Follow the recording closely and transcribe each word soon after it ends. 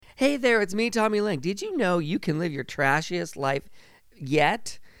Hey there, it's me, Tommy Lang. Did you know you can live your trashiest life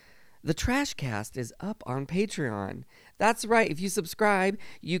yet? The Trashcast is up on Patreon. That's right. If you subscribe,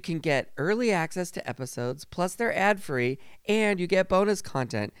 you can get early access to episodes, plus they're ad-free, and you get bonus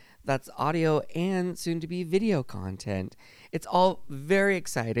content. That's audio and soon-to-be video content. It's all very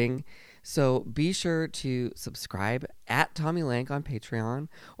exciting. So be sure to subscribe at Tommy Lank on Patreon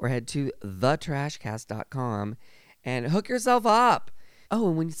or head to thetrashcast.com and hook yourself up. Oh,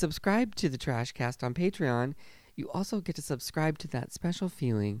 and when you subscribe to the Trashcast on Patreon, you also get to subscribe to that special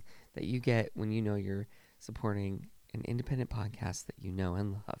feeling that you get when you know you're supporting an independent podcast that you know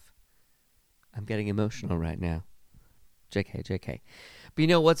and love. I'm getting emotional right now. JK. But you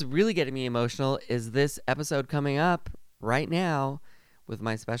know what's really getting me emotional is this episode coming up right now with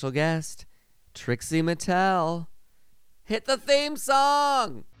my special guest, Trixie Mattel. Hit the theme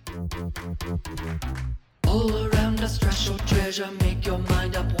song! All around us, trash or treasure, make your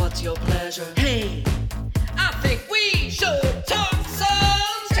mind up, what's your pleasure? Hey, I think we should talk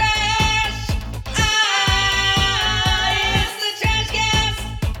some trash! It's the Trashcast!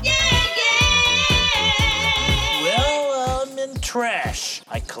 Yeah! Well, I'm in trash.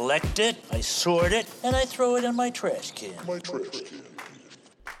 I collect it, I sort it, and I throw it in my trash can.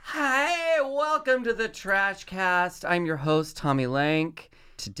 Hi, welcome to the Trashcast. I'm your host, Tommy Lank.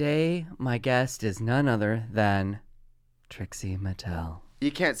 Today, my guest is none other than Trixie Mattel. You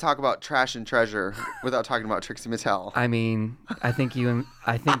can't talk about trash and treasure without talking about Trixie Mattel. I mean, I think you're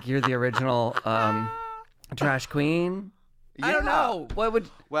the original trash queen. Yeah. I don't know.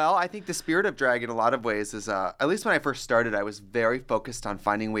 Well, I think the spirit of drag in a lot of ways is, at least when I first started, I was very focused on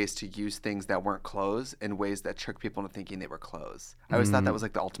finding ways to use things that weren't clothes in ways that trick people into thinking they were clothes. I always thought that was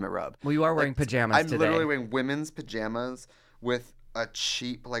like the ultimate rub. Well, you are wearing pajamas I'm today. literally wearing women's pajamas with a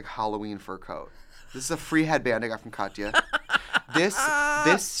cheap like Halloween fur coat. This is a free headband I got from Katya. This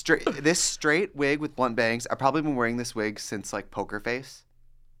straight wig with blunt bangs. I've probably been wearing this wig since like Poker Face.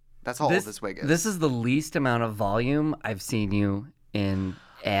 That's how old this wig is. This is the least amount of volume I've seen you in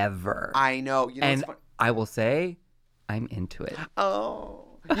ever. I know. You know and I will say, I'm into it. Oh.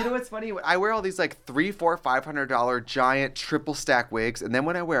 You know what's funny? I wear all these like $300, $400, $500 giant triple stack wigs, and then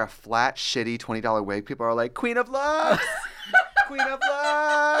when I wear a flat, shitty $20 wig, people are like, Queen of Lux! Queen of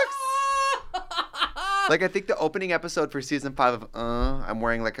Lux! Like, I think the opening episode for season 5 of I'm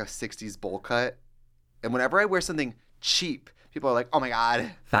wearing like a 60s bowl cut. And whenever I wear something cheap, people are like, oh my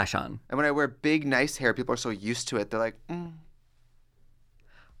God. Fashion. And when I wear big, nice hair, people are so used to it. They're like, People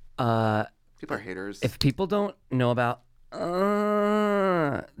are haters. If people don't know about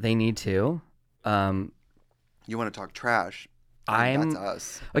they need to. You want to talk trash? That's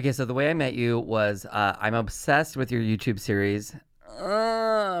us. Okay, so the way I met you was I'm obsessed with your YouTube series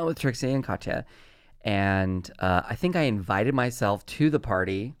with Trixie and Katya. And I think I invited myself to the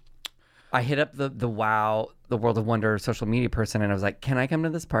party. I hit up the World of Wonder social media person, and I was like, can I come to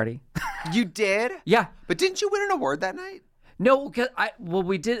this party? You did? Yeah. But didn't you win an award that night? No, because I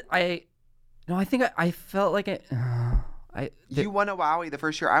think I felt like you won a Wowie the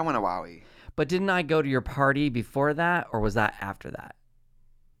first year I won a Wowie. But didn't I go to your party before that, or was that after that?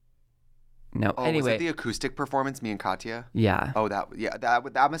 No. Oh, anyway, was it the acoustic performance, me and Katya? Yeah. Oh, that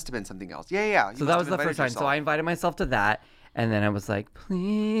must have been something else. Yeah. So that was the first time. So I invited myself to that, and then I was like,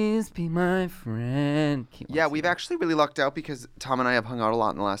 "Please be my friend." Yeah, we've actually really lucked out because Tom and I have hung out a lot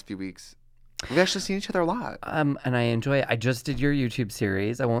in the last few weeks. We've actually seen each other a lot. And I enjoy it. I just did your YouTube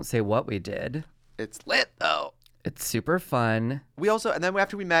series. I won't say what we did. It's lit though. It's super fun. And then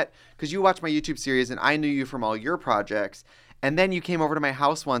after we met, because you watched my YouTube series and I knew you from all your projects, and then you came over to my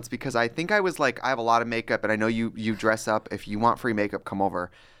house once because I think I was like, I have a lot of makeup and I know you dress up. If you want free makeup, come over.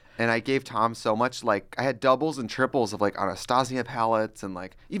 And I gave Tom so much, like I had doubles and triples of like Anastasia palettes and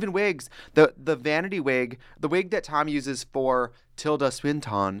like even wigs. The vanity wig, the wig that Tom uses for Tilda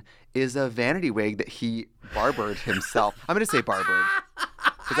Swinton is a vanity wig that he barbered himself. I'm going to say barbered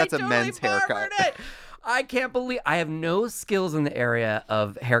because that's a men's haircut. I can't believe I have no skills in the area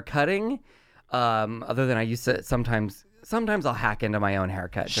of hair cutting, other than I used to sometimes I'll hack into my own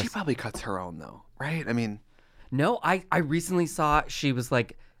haircut. She probably cuts her own though, right? I mean, no, I recently saw she was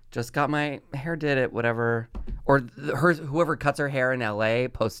like, just got my hair did it, whatever, or whoever cuts her hair in LA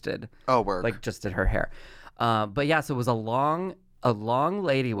posted. Oh, work. Like just did her hair, but yeah, so it was a long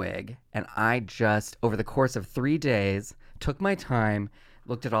lady wig, and I just over the course of 3 days took my time.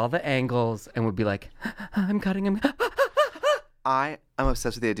 Looked at all the angles and would be like, I'm cutting him. I am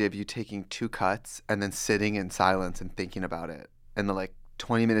obsessed with the idea of you taking 2 cuts and then sitting in silence and thinking about it. And then like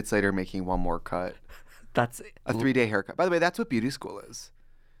 20 minutes later making one more cut. That's a 3-day haircut. By the way, that's what beauty school is.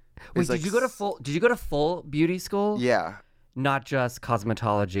 Wait, did you go to full beauty school? Yeah. not just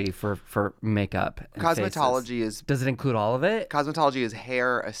cosmetology for makeup. And Cosmetology faces. Does it include all of it? Cosmetology is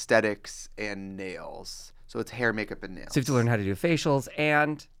hair, aesthetics, and nails. So it's hair, makeup, and nails. So you have to learn how to do facials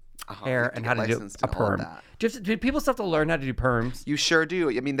and hair and how to do a perm. Do people still have to learn how to do perms? You sure do.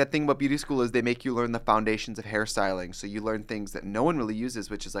 I mean, the thing about beauty school is they make you learn the foundations of hairstyling. So you learn things that no one really uses,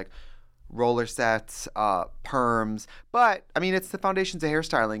 which is like roller sets, perms. But I mean, it's the foundations of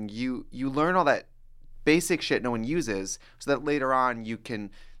hairstyling. You learn all that basic shit no one uses, so that later on you can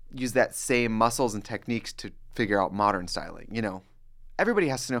use that same muscles and techniques to figure out modern styling. You know, everybody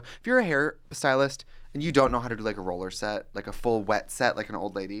has to know. If you're a hairstylist and you don't know how to do like a roller set, like a full wet set, like an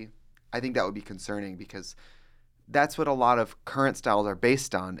old lady, I think that would be concerning because that's what a lot of current styles are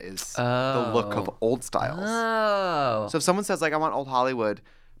based on is the look of old styles. Oh. So if someone says like, I want old Hollywood,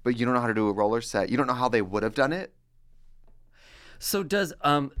 but you don't know how to do a roller set, you don't know how they would have done it. So does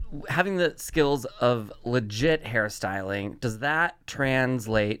having the skills of legit hairstyling, does that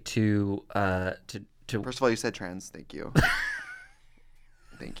translate to First of all, you said trans. Thank you.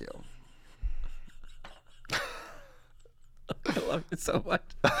 Thank you. I love it so much.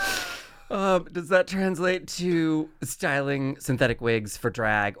 Does that translate to styling synthetic wigs for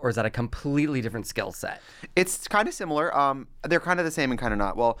drag, or is that a completely different skill set? It's kind of similar. They're kind of the same and kind of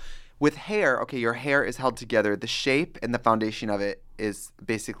not. Well, with hair, okay, your hair is held together. The shape and the foundation of it is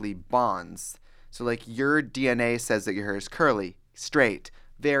basically bonds. So like your DNA says that your hair is curly, straight,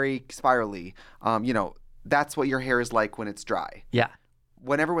 very spirally. That's what your hair is like when it's dry. Yeah.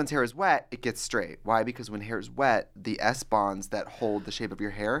 When everyone's hair is wet, it gets straight. Why? Because when hair is wet, the S bonds that hold the shape of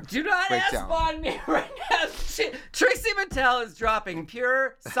your hair do not break S down. bond me right now. Tracy Mattel is dropping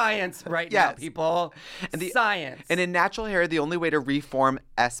pure science right now, Yes. people. And science. And in natural hair, the only way to reform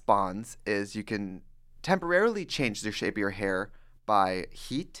S bonds is you can temporarily change the shape of your hair by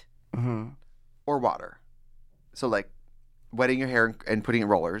heat or water. So like wetting your hair and putting it in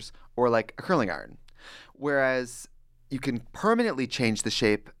rollers, or like a curling iron. Whereas you can permanently change the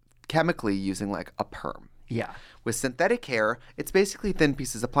shape chemically using like a perm. Yeah. With synthetic hair, it's basically thin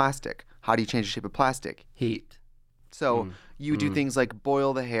pieces of plastic. How do you change the shape of plastic? Heat. So you do things like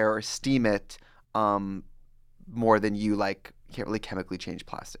boil the hair or steam it more than you can't really chemically change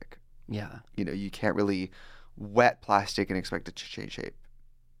plastic. Yeah. You can't really wet plastic and expect it to change shape.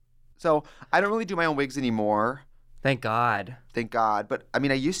 So I don't really do my own wigs anymore. Thank God. Thank God. But I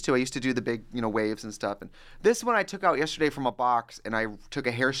mean, I used to do the big, waves and stuff. And this one I took out yesterday from a box, and I took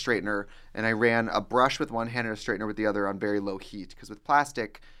a hair straightener and I ran a brush with one hand and a straightener with the other on very low heat. Because with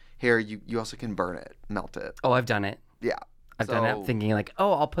plastic hair, you also can burn it, melt it. Oh, I've done it. Yeah. I've done it thinking like,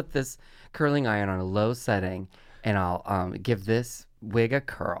 oh, I'll put this curling iron on a low setting and I'll give this wig a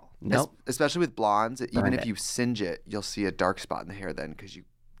curl. Nope. Especially with blondes, even if it. you singe it, you'll see a dark spot in the hair then because you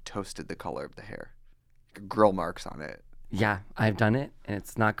toasted the color of the hair. Grill marks on it. Yeah, I've done it and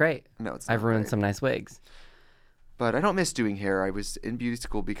it's not great. No, it's I've not ruined great. some nice wigs. But I don't miss doing hair. I was in beauty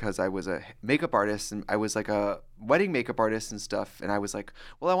school because I was a makeup artist and I was like a wedding makeup artist and stuff. And I was like,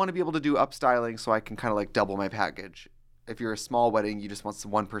 well, I want to be able to do upstyling so I can kind of like double my package. If you're a small wedding, you just want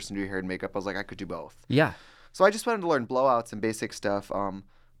one person to do your hair and makeup. I was like, I could do both. Yeah. So I just wanted to learn blowouts and basic stuff.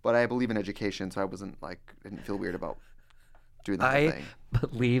 But I believe in education, so I didn't feel weird about doing that whole thing.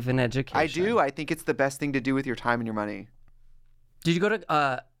 Believe in education. I do. I think it's the best thing to do with your time and your money. Did you go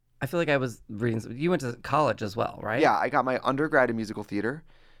to, I feel like I was reading, you went to college as well, right? Yeah, I got my undergrad in musical theater.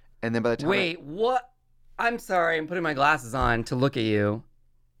 And then by the time Wait, what? I'm sorry, I'm putting my glasses on to look at you.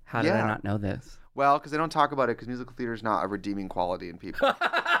 How did I Yeah. not know this? Well, because I don't talk about it because musical theater is not a redeeming quality in people.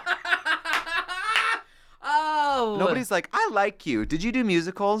 Oh! Nobody's like, I like you. Did you do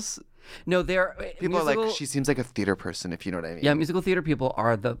musicals? No, they're People are like, she seems like a theater person, if you know what I mean. Yeah, musical theater people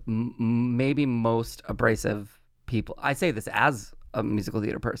are the maybe most abrasive people. I say this as a musical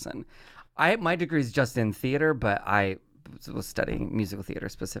theater person. My degree is just in theater, but I was studying musical theater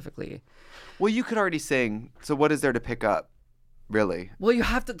specifically. Well, you could already sing. So what is there to pick up, really? Well, you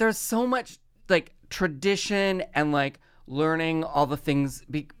have to. There's so much like tradition and like learning all the things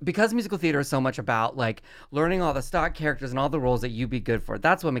because musical theater is so much about like learning all the stock characters and all the roles that you'd be good for.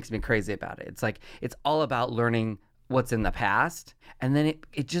 That's what makes me crazy about it. It's like it's all about learning what's in the past, and then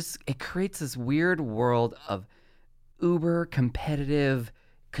it creates this weird world of uber competitive,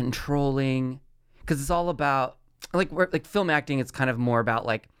 controlling, because it's all about like film acting. It's kind of more about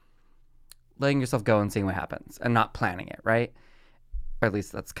like letting yourself go and seeing what happens and not planning it, right? Or at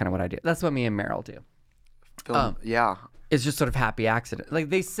least that's kind of what I do. That's what me and Meryl do. Film, yeah. It's just sort of happy accident. Like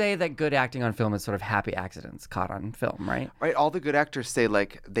they say that good acting on film is sort of happy accidents caught on film, right? Right. All the good actors say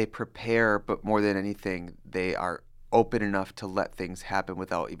like they prepare, but more than anything, they are open enough to let things happen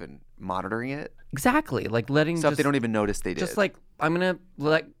without even monitoring it. Exactly. Like letting Stuff just, they don't even notice they did. just like, I'm going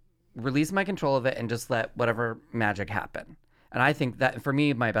to release my control of it and just let whatever magic happen. And I think that for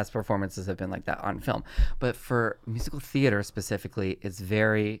me, my best performances have been like that on film. But for musical theater specifically, it's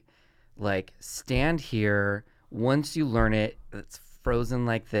very like stand here. Once you learn it, it's frozen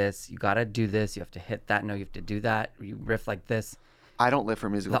like this. You got to do this. You have to hit that note. You have to do that. You riff like this. I don't live for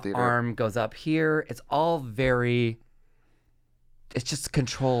musical The theater. arm goes up here. It's all very, it's just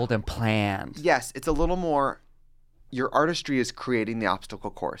controlled and planned. Yes, it's a little more, your artistry is creating the obstacle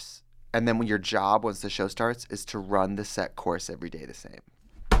course. And then when your job, once the show starts, is to run the set course every day the same.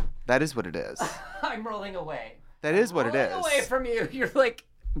 That is what it is. I'm rolling away. That is what it is. Rolling away from you. You're like,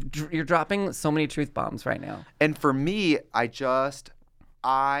 you're dropping so many truth bombs right now. And for me, I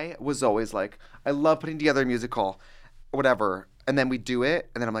was always like, I love putting together a musical, whatever. And then we do it,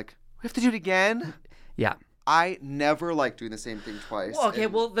 and then I'm like, we have to do it again? Yeah. I never like doing the same thing twice. Well, okay,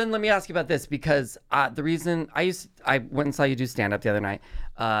 well then let me ask you about this because the reason I went and saw you do stand up the other night.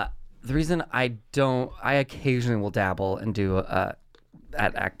 The reason I occasionally will dabble and do at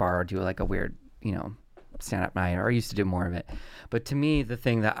Akbar or do like a weird, stand up night, or I used to do more of it. But to me, the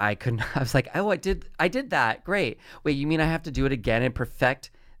thing that I was like, oh, I did that, great. Wait, you mean I have to do it again and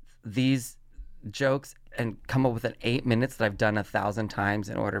perfect these jokes and come up with an 8 minutes that I've done 1,000 times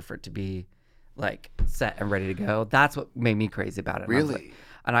in order for it to be like set and ready to go? That's what made me crazy about it. Really?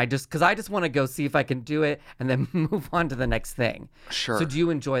 And I just want to go see if I can do it and then move on to the next thing. Sure. So do you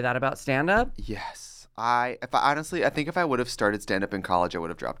enjoy that about stand-up? Yes. I think if I would have started stand-up in college, I would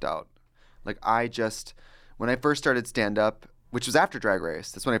have dropped out. Like when I first started stand-up, which was after Drag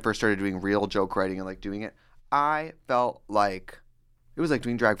Race, that's when I first started doing real joke writing and like doing it. I felt like it was like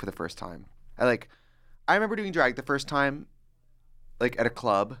doing drag for the first time. I remember doing drag the first time, like at a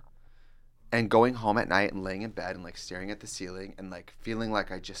club, and going home at night and laying in bed and like staring at the ceiling and like feeling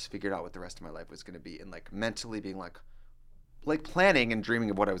like I just figured out what the rest of my life was going to be, and like mentally being like planning and dreaming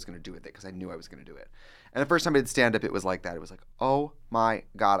of what I was going to do with it because I knew I was going to do it. And the first time I did stand up, it was like that. It was like, oh my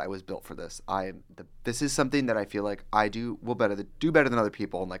God, I was built for this. This is something that I feel like I do better than other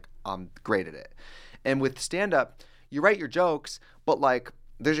people, and like I'm great at it. And with stand up, you write your jokes, but like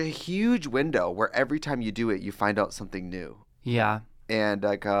there's a huge window where every time you do it, you find out something new. Yeah. And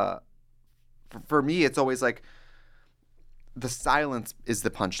like for me, it's always like the silence is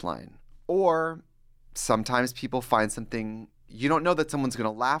the punchline. Or sometimes people find something, you don't know that someone's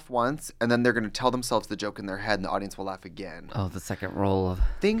going to laugh once and then they're going to tell themselves the joke in their head and the audience will laugh again. Oh, the second roll of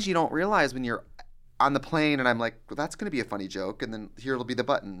Things you don't realize when you're on the plane and I'm like, well, that's going to be a funny joke. And then here it'll be the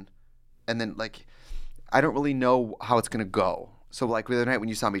button. And then like, I don't really know how it's going to go. So like the other night when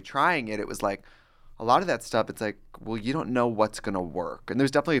you saw me trying it, it was like a lot of that stuff. It's like, well, you don't know what's going to work. And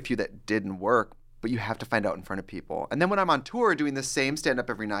there's definitely a few that didn't work, but you have to find out in front of people. And then when I'm on tour doing the same stand-up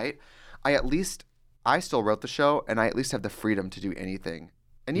every night, I still wrote the show and I at least have the freedom to do anything.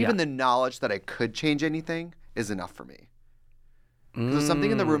 And even the knowledge that I could change anything is enough for me. Because if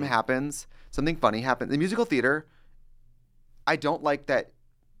something in the room happens, something funny happens. In musical theater, I don't like that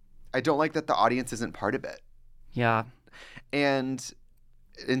the audience isn't part of it. Yeah. And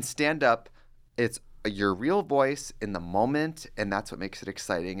in stand-up, it's your real voice in the moment, and that's what makes it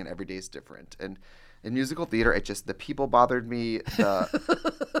exciting, and every day is different. And in musical theater, the people bothered me.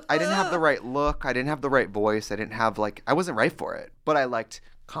 I didn't have the right look. I didn't have the right voice. I wasn't right for it. But I liked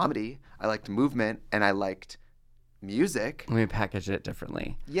comedy. I liked movement, and I liked music. Let me package it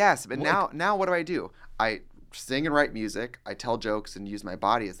differently. Yes, but now what do? I sing and write music. I tell jokes and use my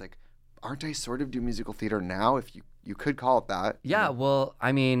body. It's like, aren't I sort of do musical theater now, if you could call it that? Yeah, well,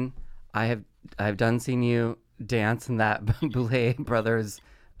 I mean, I've seen you dance in that Boulay Brothers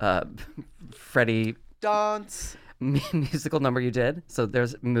Freddie dance musical number you did. So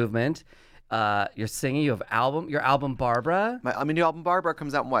there's movement. You're singing. You have your album Barbara. My new album Barbara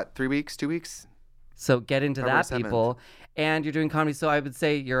comes out in what, 3 weeks, 2 weeks? So get into February that, people. And you're doing comedy. So I would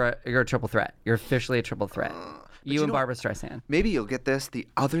say you're a triple threat. You're officially a triple threat. You and Barbara Streisand. Maybe you'll get this. The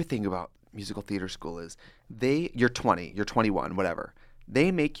other thing about musical theater school is you're 20, you're 21, whatever.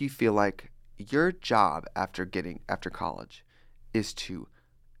 They make you feel like your job after college is to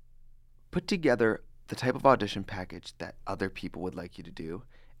put together the type of audition package that other people would like you to do,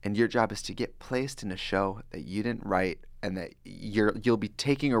 and your job is to get placed in a show that you didn't write and that you'll be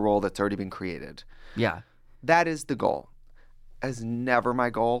taking a role that's already been created. Yeah. That is the goal. That was never my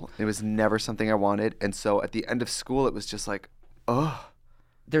goal. It was never something I wanted. And so at the end of school, it was just like, ugh.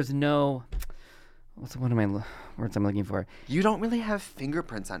 There's no, what are my words I'm looking for? You don't really have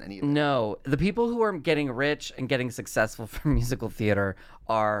fingerprints on any of it. No. The people who are getting rich and getting successful from musical theater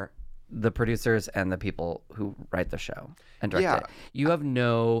are the producers and the people who write the show and direct Yeah. it. You have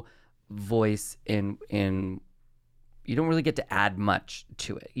no voice in. You don't really get to add much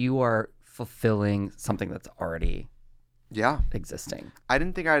to it. You are fulfilling something that's already Yeah. existing. I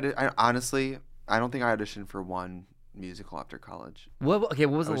didn't think honestly, I don't think I auditioned for one musical after college. What was I the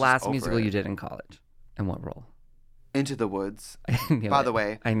was just last over musical it. you did in college? And what role? Into the Woods. I knew By it. the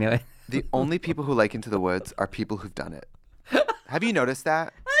way, I knew it. the only people who like Into the Woods are people who've done it. Have you noticed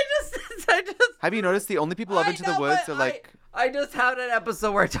that? I just. Have you noticed the only people who love Into the Woods are like, I just had an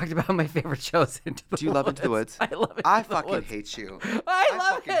episode where I talked about my favorite shows. Into the do you love Into the Woods? I love it. I fucking hate you. I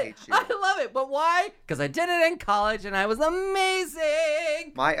love fucking it. hate you. I love it. But why? Because I did it in college and I was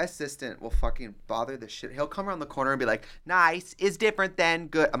amazing. My assistant will fucking bother the shit. He'll come around the corner and be like, nice is different than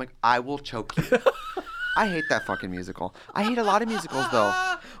good. I'm like, I will choke you. I hate that fucking musical. I hate a lot of musicals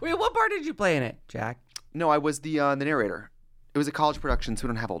though. Wait, what part did you play in it, Jack? No, I was the narrator. It was a college production, so we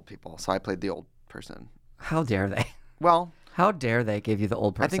don't have old people. So I played the old person. How dare they? Well, How dare they give you the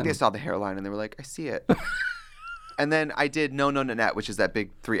old person? I think they saw the hairline and they were like, I see it. And then I did No No Nanette, which is that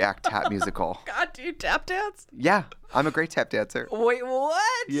big 3-act tap musical. God, do you tap dance? Yeah, I'm a great tap dancer. Wait,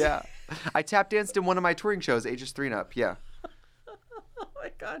 what? Yeah. I tap danced in one of my touring shows, ages 3 and up. Yeah. Oh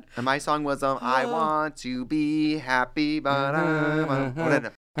my God. And my song was I want to be happy, but what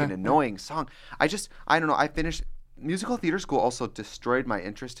a fucking annoying song. I don't know. I finished musical theater school also destroyed my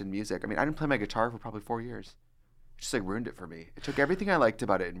interest in music. I mean, I didn't play my guitar for probably 4 years. It just like ruined it for me. It took everything I liked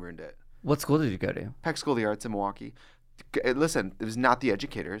about it and ruined it. What school did you go to? Peck School of the Arts in Milwaukee. Listen, it was not the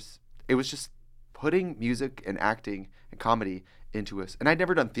educators. It was just putting music and acting and comedy into us. And I'd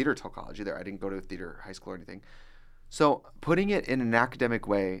never done theater till college either. I didn't go to theater high school or anything. So putting it in an academic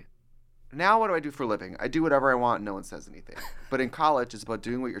way. Now what do I do for a living? I do whatever I want and no one says anything. But in college, it's about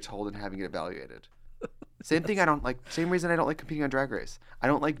doing what you're told and having it evaluated. Same thing I don't like. Same reason I don't like competing on Drag Race. I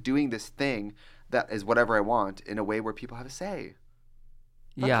don't like doing this thing that is whatever I want in a way where people have a say.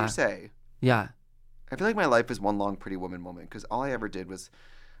 Fuck Yeah. your say. Yeah. I feel like my life is one long Pretty Woman moment because all I ever did was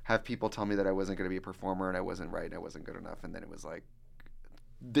have people tell me that I wasn't going to be a performer and I wasn't right and I wasn't good enough. And then it was like,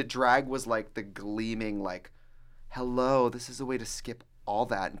 the drag was like the gleaming, like, hello, this is a way to skip all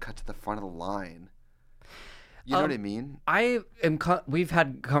that and cut to the front of the line. You know what I mean? We've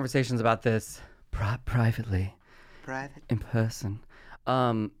had conversations about this privately, Private. in person.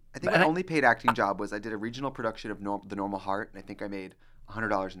 I think my only paid acting job was I did a regional production of The Normal Heart, and I think I made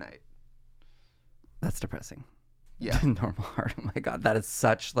 $100 a night. That's depressing. Yeah. Normal Heart. Oh my God, that is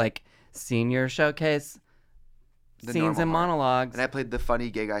such like senior showcase The scenes Normal and Heart. monologues. And I played the funny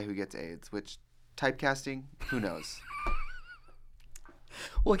gay guy who gets AIDS, which typecasting, who knows?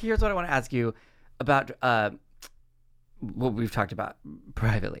 Well, here's what I want to ask you about what we've talked about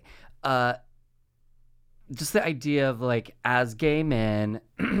privately. Just the idea of like, as gay men,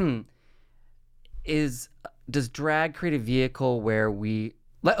 does drag create a vehicle where we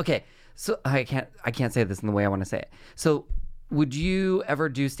okay? So I can't say this in the way I want to say it. So would you ever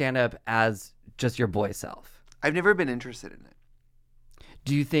do stand up as just your boy self? I've never been interested in it.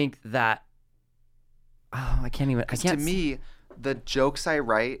 Do you think that? Oh, I can't even. I Because can't. to me, the jokes I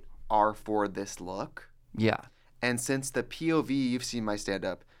write are for this look. Yeah. And since the POV you've seen my stand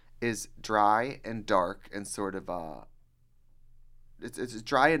up is dry and dark and sort of it's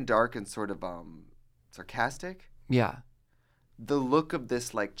dry and dark and sort of sarcastic. Yeah. The look of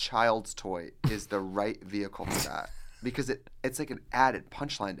this like child's toy is the right vehicle for that because it's like an added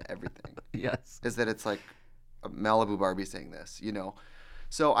punchline to everything. Yes. Is that it's like a Malibu Barbie saying this, you know?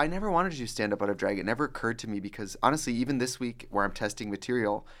 So I never wanted to do stand up out of drag. It never occurred to me because honestly, even this week where I'm testing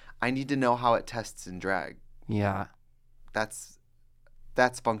material, I need to know how it tests in drag. Yeah. That's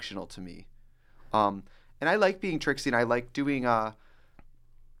functional to me. And I like being Trixie and I like doing I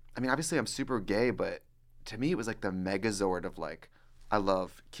mean, obviously I'm super gay, but to me it was like the megazord of like, I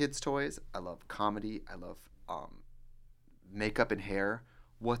love kids' toys, I love comedy, I love makeup and hair.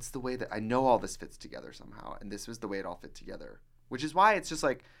 What's the way that I know all this fits together somehow? And this was the way it all fit together. Which is why it's just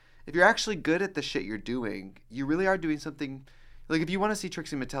like, if you're actually good at the shit you're doing, you really are doing something. Like if you want to see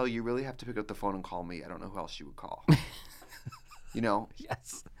Trixie Mattel, you really have to pick up the phone and call me. I don't know who else you would call. You know?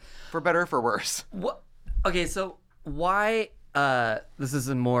 Yes. For better or for worse. What? Okay, so why? This is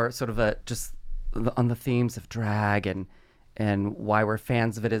a more sort of a just on the themes of drag and why we're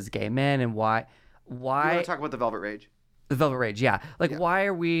fans of it as gay men and why You want to talk about the Velvet Rage? the Velvet Rage? Yeah, like why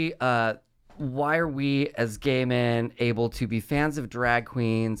are we as gay men able to be fans of drag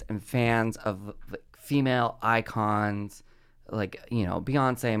queens and fans of like, female icons like, you know,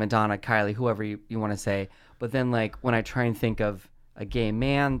 Beyonce, Madonna, Kylie, whoever you want to say, but then like when I try and think of a gay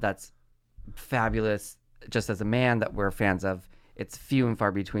man that's fabulous just as a man that we're fans of, it's few and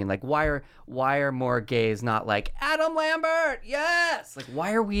far between. Like, why are more gays not like Adam Lambert? Yes. Like,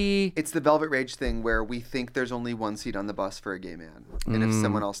 why are we? It's the Velvet Rage thing where we think there's only one seat on the bus for a gay man, and if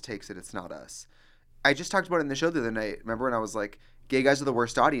someone else takes it, it's not us. I just talked about it in the show the other night. Remember when I was like, gay guys are the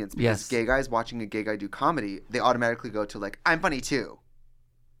worst audience because Yes. gay guys watching a gay guy do comedy, they automatically go to like, I'm funny too.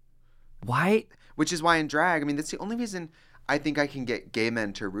 Why? Which is why in drag, I mean, that's the only reason I think I can get gay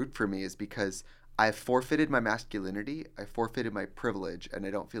men to root for me is because I've forfeited my masculinity, I forfeited my privilege, and I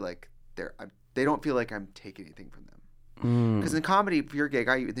don't feel like they don't feel like I'm taking anything from them. Because in comedy, if you're a gay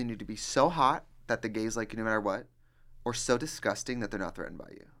guy, you either need to be so hot that the gays like you no matter what, or so disgusting that they're not threatened by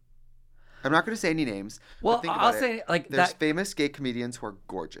you. I'm not going to say any names. Well, but think I'll about say it. like There's that. famous gay comedians who are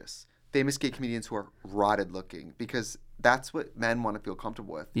gorgeous. Famous gay comedians who are rotted looking because that's what men want to feel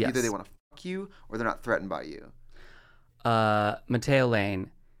comfortable with. Yes. Either they want to fuck you or they're not threatened by you. Mateo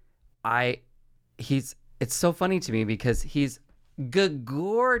Lane, it's so funny to me because he's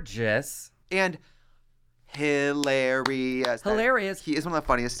gorgeous, And hilarious. hilarious. He is one of the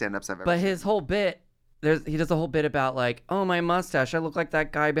funniest stand-ups I've ever But seen. his whole bit, he does a whole bit about like, oh, my mustache, I look like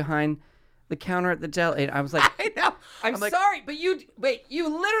that guy behind the counter at the deli. And I was like, I know. I'm like, sorry, but you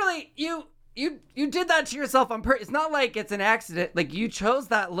literally you did that to yourself on purpose. It's not like it's an accident. Like you chose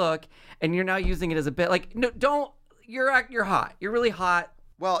that look and you're now using it as a bit. Like no, don't. You're hot. You're really hot.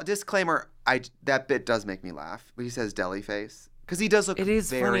 Well, disclaimer, that bit does make me laugh. When he says deli face. Because he does look It is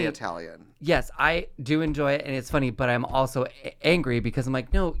very funny. Italian. Yes, I do enjoy it and it's funny, but I'm also angry because I'm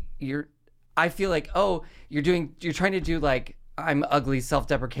like, no, I feel like, oh, you're trying to do like I'm ugly,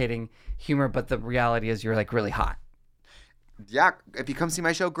 self-deprecating humor, but the reality is you're like really hot. Yeah, if you come see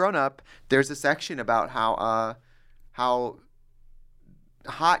my show Grown Up, there's a section about how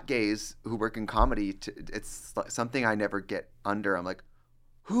hot gays who work in comedy, it's something I never get under. I'm like,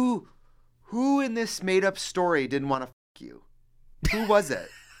 who in this made up story didn't want to fuck you? Who was it?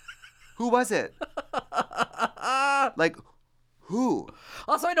 Who was it? Like, who?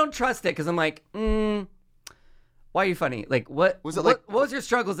 Also, I don't trust it because I'm like, why are you funny? Like, what Was it what was your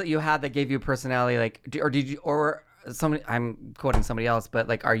struggles that you had that gave you a personality? Like, or somebody? I'm quoting somebody else, but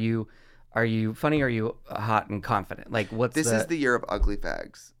like, are you funny? Or are you hot and confident? Like, what's This is the year of ugly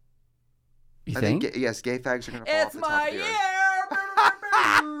fags. You I think? think yes, gay fags are gonna fall off It's the top my of the earth.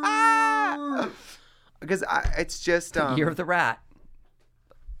 year. Because it's just Year of the rat.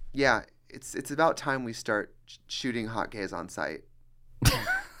 yeah, it's about time we start shooting hot gays on site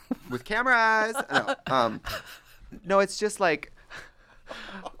with cameras. No, it's just like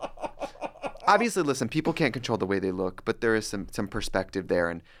obviously, listen, people can't control the way they look, but there is some perspective there.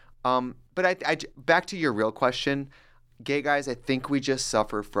 And but I back to your real question, gay guys, I think we just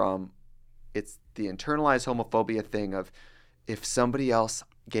suffer from it's the internalized homophobia thing of if somebody else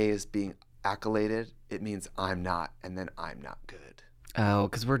gay is being accoladed, it means I'm not, and then I'm not good. Oh,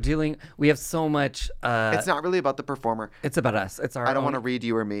 because we have so much. It's not really about the performer. It's about us. It's our. I don't own- want to read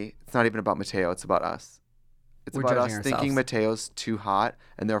you or me. It's not even about Mateo. It's about us. It's We're about us judging thinking ourselves. Mateo's too hot,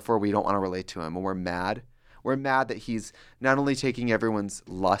 and therefore we don't want to relate to him, and we're mad. We're mad that he's not only taking everyone's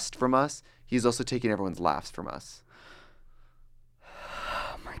lust from us, he's also taking everyone's laughs from us.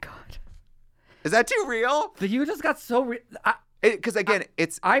 Oh my god. Is that too real? You just got so. Because again,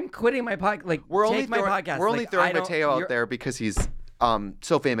 I'm quitting my podcast. Like, we're only take my throwing, podcast. we're only Like, throwing I don't- Mateo you're- out there because he's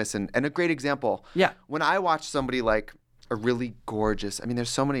so famous and a great example. Yeah. When I watch somebody like a really gorgeous, I mean, there's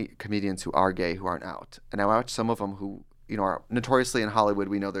so many comedians who are gay who aren't out, and I watch some of them who are notoriously in Hollywood.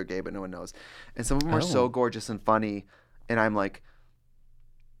 We know they're gay, but no one knows, and some of them are so gorgeous and funny, and I'm like,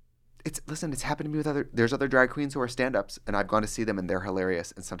 it's happened to me with there's other drag queens who are stand-ups, and I've gone to see them and they're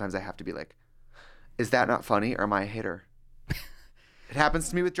hilarious, and sometimes I have to be like, is that not funny or am I a hater? It happens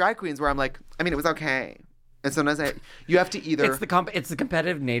to me with drag queens where I'm like, I mean, it was okay. And sometimes you have to either... It's the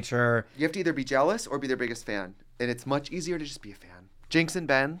competitive nature. You have to either be jealous or be their biggest fan. And it's much easier to just be a fan. Jinx and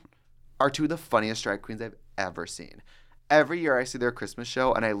Ben are two of the funniest drag queens I've ever seen. Every year I see their Christmas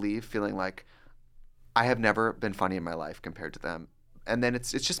show and I leave feeling like I have never been funny in my life compared to them. And then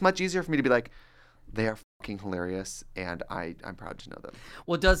it's just much easier for me to be like, they are fucking hilarious and I'm proud to know them.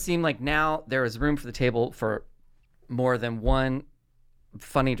 Well, it does seem like now there is room for the table for more than one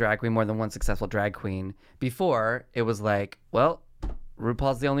funny drag queen, more than one successful drag queen. Before, it was like, well,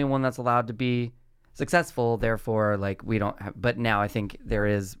 RuPaul's the only one that's allowed to be successful, therefore, like, we don't have... But now I think there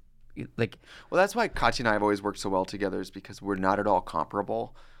is, like... Well, that's why Katya and I have always worked so well together, is because we're not at all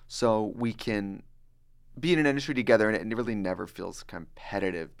comparable. So we can be in an industry together and it really never feels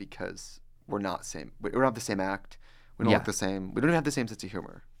competitive because we're not same. We don't have the same act. We don't look the same. We don't even have the same sense of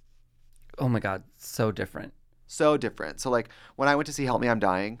humor. Oh my God, so different. So different. So like when I went to see Help Me I'm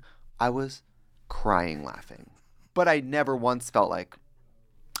Dying, I was crying laughing. But I never once felt like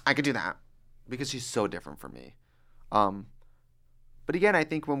I could do that because she's so different from me. But again, I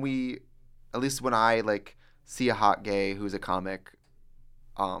think at least when I like see a hot gay who's a comic,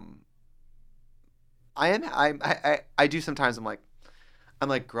 I do sometimes. I'm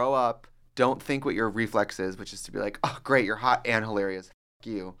like, grow up. Don't think what your reflex is, which is to be like, oh, great, you're hot and hilarious. F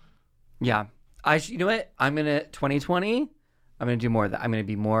you. Yeah. You know what? 2020, I'm going to do more of that. I'm going to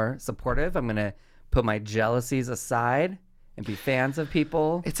be more supportive. I'm going to put my jealousies aside and be fans of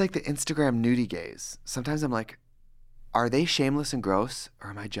people. It's like the Instagram nudie gays. Sometimes I'm like, are they shameless and gross,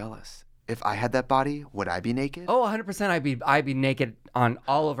 or am I jealous? If I had that body, would I be naked? Oh, 100%. I'd be naked on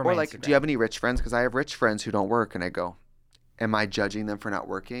all over my Or like, Instagram. do you have any rich friends? Because I have rich friends who don't work, and I go, am I judging them for not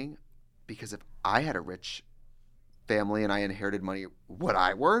working? Because if I had a rich family and I inherited money, would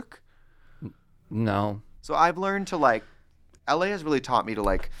I work? No. So I've learned to like, LA has really taught me to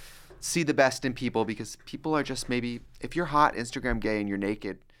like see the best in people, because people are just maybe, if you're hot, Instagram gay, and you're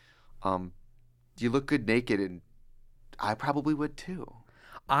naked, you look good naked, and I probably would too.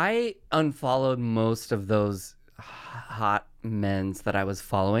 I unfollowed most of those hot men's that I was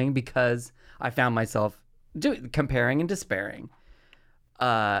following because I found myself comparing and despairing.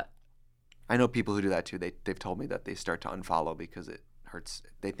 I know people who do that too. They've told me that they start to unfollow because it hurts.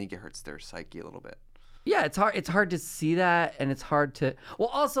 They think it hurts their psyche a little bit. Yeah, it's hard. It's hard to see that, and it's hard to. Well,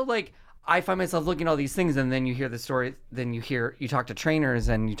 also like I find myself looking at all these things, and then you hear the story. Then you talk to trainers,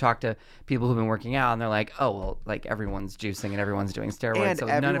 and you talk to people who've been working out, and they're like, "Oh, well, like everyone's juicing and everyone's doing steroids, And so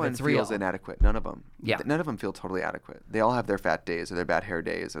everyone none of it's real." feels inadequate. None of them. Yeah. None of them feel totally adequate. They all have their fat days or their bad hair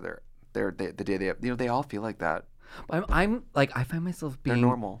days or the day they have. They all feel like that. I'm like I find myself being They're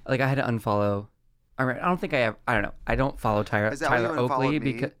normal. Like I had to unfollow. I don't think I have. I don't know. I don't follow Tyler Is that why you Oakley unfollowed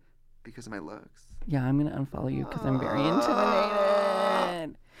me? Because of my looks. Yeah, I'm gonna unfollow you because I'm very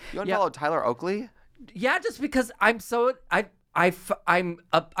intimidated. You unfollowed Tyler Oakley? Yeah, just because I'm so I'm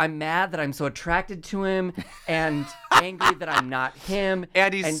mad that I'm so attracted to him and angry that I'm not him.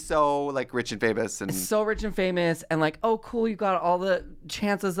 And he's so like rich and famous and so rich and famous and like, oh cool, you got all the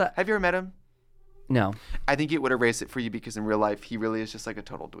chances that. Have you ever met him? No. I think it would erase it for you because in real life he really is just like a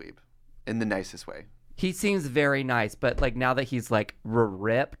total dweeb. In the nicest way. He seems very nice, but like now that he's like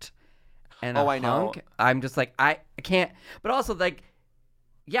ripped and I know. hunk, I'm just like I can't. But also like,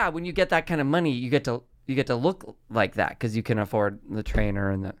 yeah, when you get that kind of money, you get to look like that because you can afford the trainer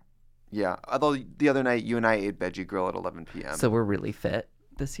and the. Yeah. Although the other night you and I ate Veggie Grill at 11 p.m. So we're really fit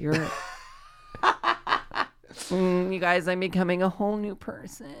this year. You guys, I'm becoming a whole new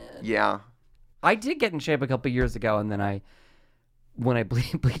person. Yeah. I did get in shape a couple years ago, and then when I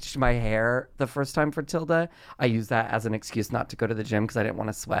bleached my hair the first time for Tilda, I used that as an excuse not to go to the gym because I didn't want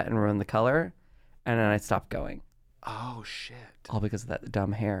to sweat and ruin the color. And then I stopped going. Oh, shit. All because of that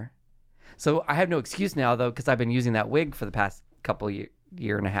dumb hair. So I have no excuse now, though, because I've been using that wig for the past couple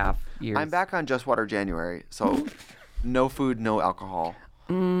year and a half years. I'm back on Just Water January, so no food, no alcohol.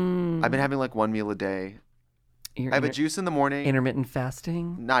 I've been having like one meal a day. I have a juice in the morning. Intermittent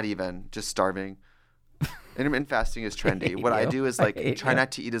fasting? Not even, just starving. Intermittent fasting is trendy. What I do is like try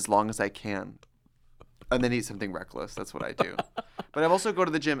not to eat as long as I can and then eat something reckless. That's what I do. But I also go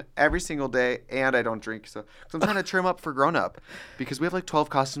to the gym every single day and I don't drink. So I'm trying to trim up for Grown Up because we have like 12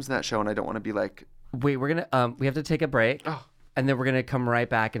 costumes in that show and I don't want to be like. Wait, we're going to, we have to take a break and then we're going to come right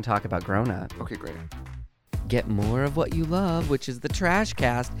back and talk about Grown Up. Okay, great. Get more of what you love, which is the Trash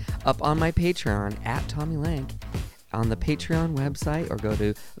Cast, up on my Patreon at Tommy Lank. On the Patreon website or go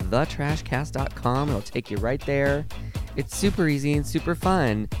to thetrashcast.com. It'll take you right there. It's super easy and super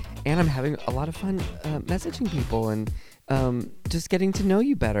fun. And I'm having a lot of fun messaging people and just getting to know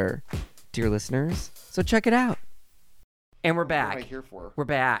you better, dear listeners. So check it out. And we're back. What am I here for? We're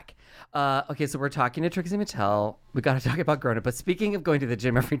back. Okay, so we're talking to Trixie Mattel. We got to talk about Grown Up. But speaking of going to the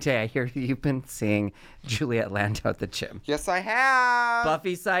gym every day, I hear you've been seeing Juliet Landau at the gym. Yes, I have.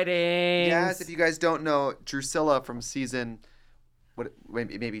 Buffy sightings. Yes, if you guys don't know, Drusilla from season,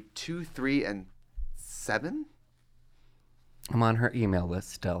 maybe 2, 3, and 7? I'm on her email list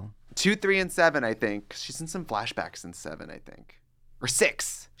still. 2, 3, and 7, I think. She's in some flashbacks in 7, I think. Or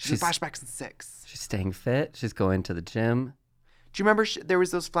 6. She's in flashbacks in 6. She's staying fit. She's going to the gym. Do you remember there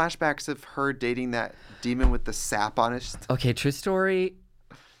was those flashbacks of her dating that demon with the sap on his... Okay, true story.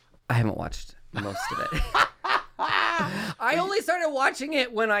 I haven't watched most of it. I only started watching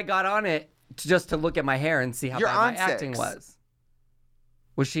it when I got on it just to look at my hair and see how bad my acting was.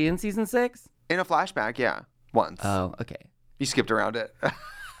 Was she in season 6? In a flashback, yeah. Once. Oh, okay. You skipped around it.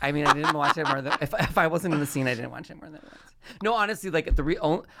 I mean, I didn't watch it more than... If I wasn't in the scene, I didn't watch it more than once. No, honestly, like,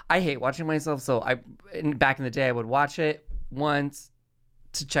 I hate watching myself, so back in the day, I would watch it once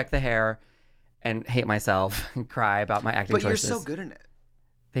to check the hair, and hate myself and cry about my acting But choices. you're so good in it.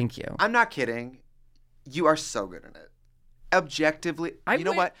 Thank you. I'm not kidding. You are so good in it. Objectively, you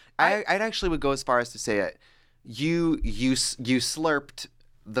know what? I actually would go as far as to say it. You slurped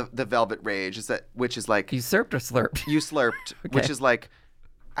the Velvet Rage, which is like Usurped or slurped? you slurped, which is like,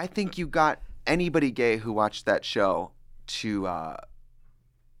 I think you got anybody gay who watched that show to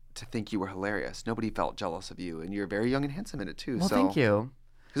think you were hilarious. Nobody felt jealous of you, and you're very young and handsome in it too. Well, so. thank you.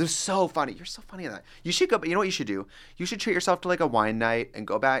 Because it was so funny. You're so funny in that. You should go. You know what you should do? You should treat yourself to like a wine night and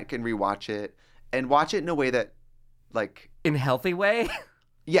go back and rewatch it and watch it in a way that, like, In a healthy way,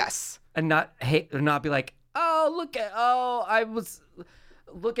 yes. and not hate, or not be like, look at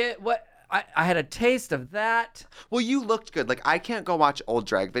what I had a taste of that. Well, you looked good. Like, I can't go watch old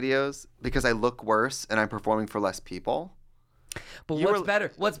drag videos because I look worse and I'm performing for less people. But what's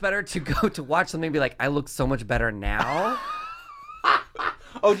better? What's better to go to watch something and be like, I look so much better now.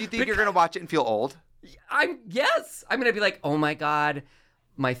 Oh, do you think you're gonna watch it and feel old? Yes. I'm gonna be like, oh my God,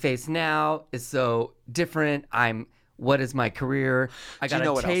 my face now is so different. What is my career? I got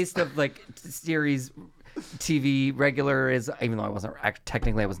a taste of like series TV regular is, even though I wasn't,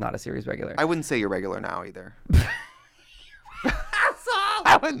 technically I was not a series regular. I wouldn't say you're regular now either.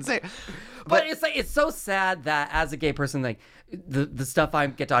 I wouldn't say. But it's like, it's so sad that as a gay person, like the stuff I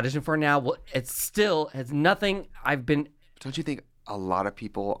get to audition for now, well, it still has nothing. Don't you think a lot of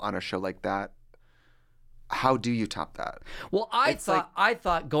people on a show like that? How do you top that? Well, I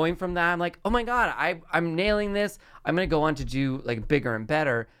thought going from that, I'm like, oh my God, I'm nailing this. I'm gonna go on to do like bigger and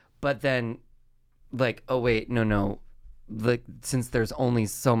better. But then, like, oh wait, no, like since there's only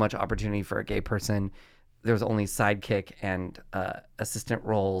so much opportunity for a gay person, there's only sidekick and assistant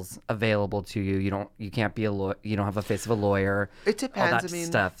roles available to you. You can't be you don't have a face of a lawyer. It depends. All that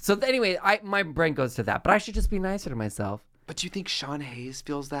stuff. So anyway, my brain goes to that. But I should just be nicer to myself. But do you think Sean Hayes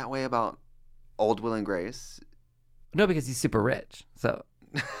feels that way about old Will and Grace? No, because he's super rich. So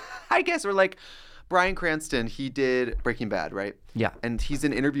I guess, or like Bryan Cranston, he did Breaking Bad, right? Yeah. And he's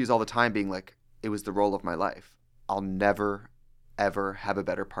in interviews all the time being like, it was the role of my life. I'll never, ever have a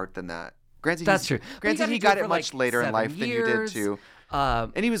better part than that. Granted, that's true. Granted, he got it much later in life than you did too.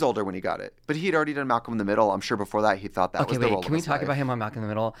 And he was older when he got it. But he had already done Malcolm in the Middle. I'm sure before that he thought that was the role of his life. Can we talk about him on Malcolm in the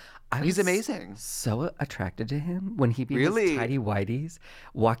Middle? He's amazing. So attracted to him when he'd be in Really? his tidy whities,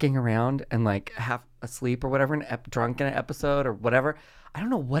 walking around and like half asleep or whatever, drunk in an episode or whatever. I don't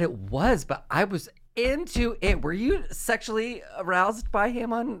know what it was, but I was into it. Were you sexually aroused by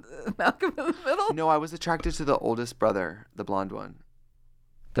him on Malcolm in the Middle? No, I was attracted to the oldest brother, the blonde one.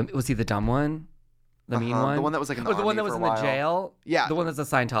 Was he the dumb one? The mean one? The one that was like in the army the one that was for in a the while. jail? Yeah. The one that's a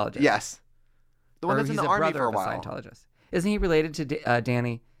Scientologist? Yes. The one Or that's in he's the a army brother for a of while. Scientologist. Isn't he related to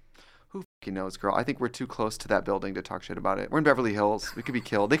Danny? Who fucking knows, girl? I think we're too close to that building to talk shit about it. We're in Beverly Hills. We could be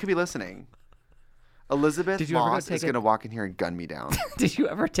killed. They could be listening. Elizabeth Did you ever go Moss take is going to walk in here and gun me down. Did you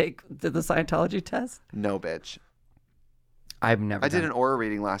ever take the Scientology test? No, bitch. I've never I done did an aura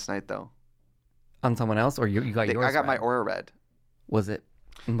reading last night, though. On someone else, or you got yours I got my read? aura read. Was it?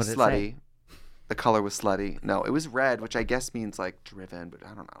 What did it Slutty. say? The color was slutty. No, it was red, which I guess means like driven, but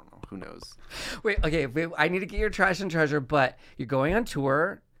I don't know. Who knows? Wait, okay. I need to get your trash and treasure, but you're going on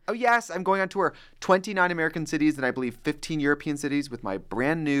tour. Oh, yes. I'm going on tour. 29 American cities and I believe 15 European cities with my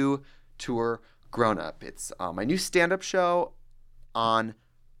brand new tour, Grown Up. It's my new stand-up show on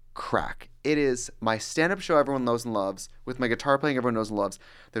crack. It is my stand-up show everyone knows and loves with my guitar playing everyone knows and loves.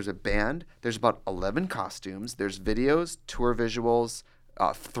 There's a band. There's about 11 costumes. There's videos, tour visuals,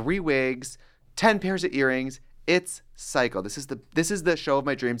 3 wigs, 10 pairs of earrings. It's psycho. This is the show of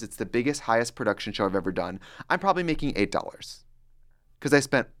my dreams. It's the biggest, highest production show I've ever done. I'm probably making $8 because I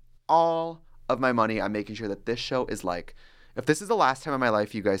spent all of my money on making sure that this show is like, if this is the last time in my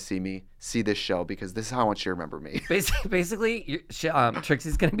life you guys see me, see this show because this is how I want you to remember me. Basically,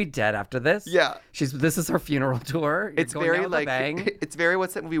 Trixie's gonna be dead after this. Yeah. This is her funeral tour. You're It's going very out with a like bang. it's very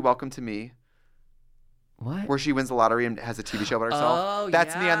what's that movie Welcome to Me What? where she wins the lottery and has a TV show about herself. Oh,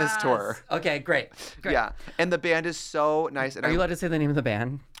 That's me on this tour. yes. Okay, great. Yeah, and the band is so nice. And Are you allowed to say the name of the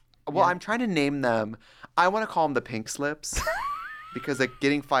band? Well, I'm trying to name them. I want to call them the Pink Slips because like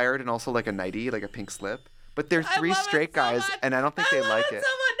getting fired and also like a nightie, like a pink slip. But they're 3 straight guys, and I don't think they like it.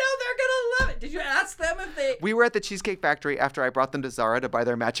 No, they're gonna love it. Did you ask them if they? We were at the Cheesecake Factory after I brought them to Zara to buy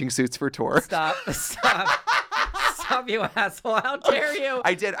their matching suits for tour. Stop, you asshole! How dare you?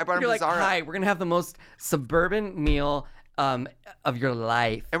 I did. I brought them You're to like, Zara. hi, we're gonna have the most suburban meal of your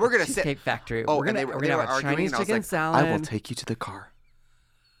life. And we're gonna Cheesecake sit. Factory. Oh, we're gonna, and we're they gonna were have a arguing, Chinese and I was chicken like, salad. I will take you to the car.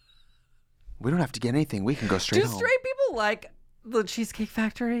 We don't have to get anything. We can go straight Do home. straight people like The Cheesecake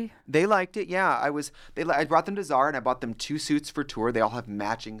Factory? They liked it, yeah. I brought them to Zara and I bought them 2 suits for tour. They all have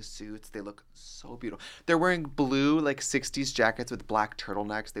matching suits. They look so beautiful. They're wearing blue, like 60s jackets with black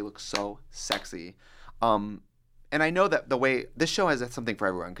turtlenecks. They look so sexy. And I know that this show has something for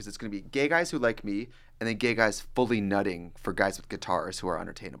everyone because it's going to be gay guys who like me and then gay guys fully nutting for guys with guitars who are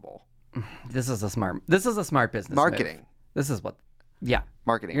unattainable. This is a smart business Marketing. move. This is what, yeah.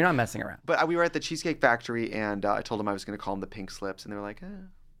 Marketing. You're not messing around. But we were at the Cheesecake Factory, and I told them I was going to call them the Pink Slips, and they were like,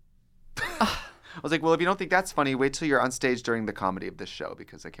 I was like, well, if you don't think that's funny, wait till you're on stage during the comedy of this show,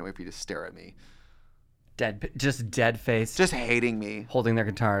 because I can't wait for you to stare at me. Just dead face. Just hating me. Holding their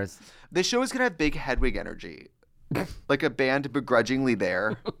guitars. This show is going to have big Hedwig energy. Like a band begrudgingly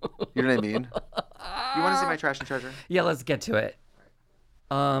there. You know what I mean? You want to see my trash and treasure? Yeah, let's get to it.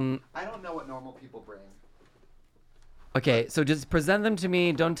 I don't know what normal people bring. Okay, so just present them to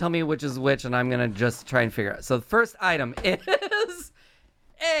me. Don't tell me which is which, and I'm going to just try and figure it out. So the first item is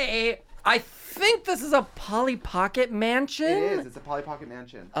I think this is a Polly Pocket mansion. It is. It's a Polly Pocket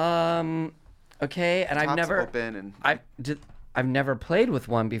mansion. Okay, and I've Top's never open and I've never played with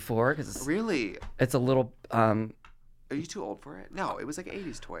one before because really. it's a little Are you too old for it? No, it was like an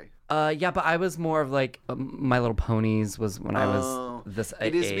 80s toy. yeah, but I was more of like My Little Ponies was when I was this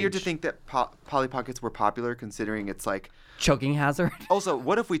age. It is weird to think that Polly Pockets were popular considering it's like... Choking hazard. Also,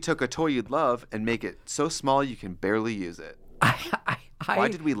 what if we took a toy you'd love and make it so small you can barely use it? Why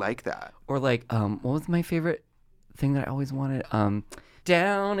did we like that? Or like, what was my favorite thing that I always wanted?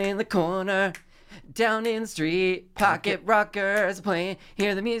 Down in the corner, down in the street, pocket rockers playing,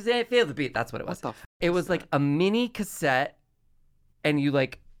 hear the music, feel the beat. That's what it was. It was like a mini cassette, and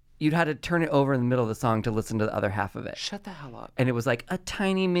you'd had to turn it over in the middle of the song to listen to the other half of it. Shut the hell up. And it was like a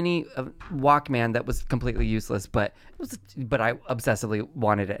tiny mini Walkman that was completely useless, but I obsessively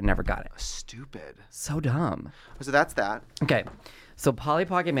wanted it and never got it. Stupid. So dumb. So that's that. Okay, so Polly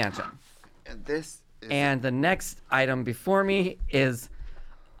Pocket Mansion. And this is... And the next item before me is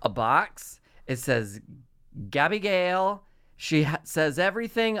a box. It says, Gabby Gale. She says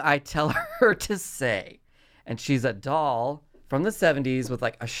everything I tell her to say. And she's a doll from the 70s with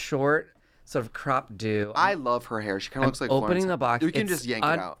like a short sort of cropped do. I love her hair. She kind of looks like opening Florence. the box. You can just yank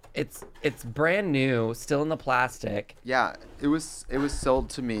it out. It's brand new, still in the plastic. Yeah, it was sold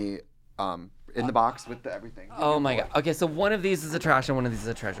to me in the box with everything. Oh my God. Okay, so one of these is a trash and one of these is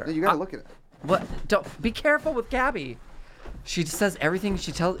a treasure. You gotta look at it. What? Don't be careful with Gabby. She just says everything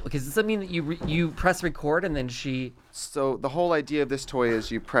she tells. Because does that mean that you press record and then she? So the whole idea of this toy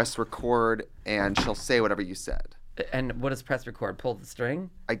is you press record and she'll say whatever you said. And what does press record? Pull the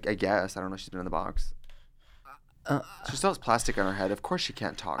string? I guess. I don't know. She's been in the box. She still has plastic on her head. Of course she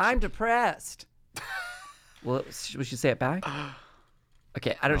can't talk. I'm depressed. Well, should she say it back?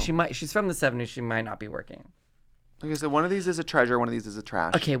 Okay, I don't. She might. She's from the 70s. She might not be working. Okay, so one of these is a treasure. One of these is a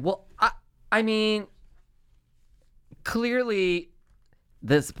trash. Okay, well, I mean, clearly,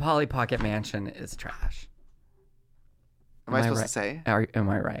 this Polly Pocket Mansion is trash. Am I supposed right? to say? Am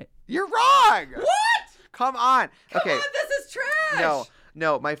I right? You're wrong. What? Come on. Okay. Come on, this is trash.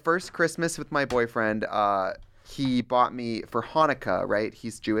 No. My first Christmas with my boyfriend, he bought me for Hanukkah, right?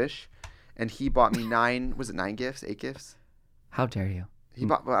 He's Jewish, and he bought me 9 gifts, 8 gifts? How dare you? He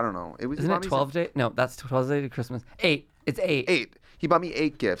bought, I don't know. Isn't it 12 days? No, that's 12 days of Christmas. 8. It's 8. 8. He bought me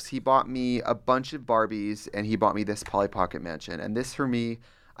 8 gifts. He bought me a bunch of Barbies, and he bought me this Polly Pocket Mansion. And this, for me,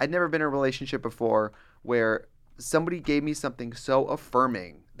 I'd never been in a relationship before where somebody gave me something so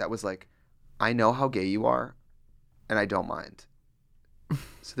affirming that was like, I know how gay you are, and I don't mind.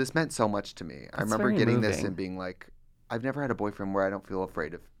 So this meant so much to me. I remember getting this and being like, I've never had a boyfriend where I don't feel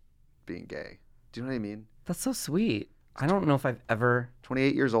afraid of being gay. Do you know what I mean? That's so sweet. I don't know if I've ever...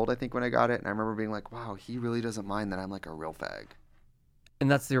 28 years old, I think, when I got it, and I remember being like, wow, he really doesn't mind that I'm like a real fag.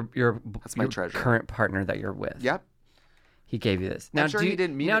 And that's that's my treasure. Current partner that you're with. Yep. He gave you this. Now, I'm sure he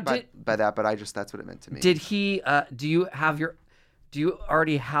didn't mean it by that, but that's what it meant to me. Did he? Do you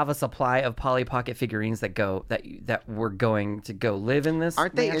already have a supply of Polly Pocket figurines that were going to go live in this?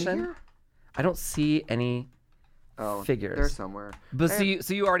 Aren't they mansion? in here? I don't see any figures. They're somewhere. But so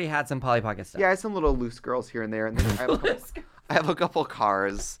you already had some Polly Pocket stuff. Yeah, I had some little loose girls here and there, and then I have a couple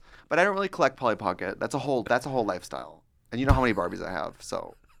cars, but I don't really collect Polly Pocket. That's a whole lifestyle, and you know how many Barbies I have,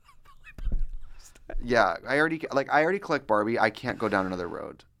 so. Yeah, I already collect Barbie. I can't go down another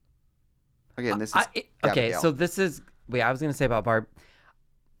road. Again, this is okay. So this is I was gonna say about Barb.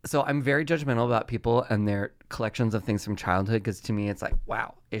 So I'm very judgmental about people and their collections of things from childhood because to me it's like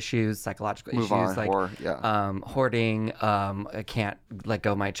wow, psychological issues, like hoarding. I can't let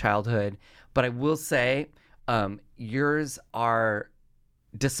go of my childhood, but I will say yours are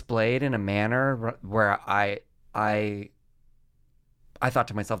displayed in a manner where I I thought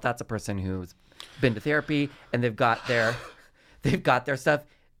to myself, that's a person who's been to therapy and they've got their stuff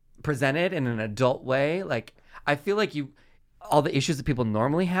presented in an adult way. Like, I feel like all the issues that people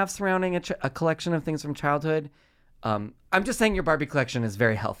normally have surrounding a collection of things from childhood. I'm just saying your Barbie collection is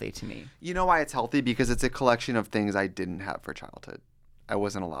very healthy to me. You know why it's healthy? Because it's a collection of things I didn't have for childhood. I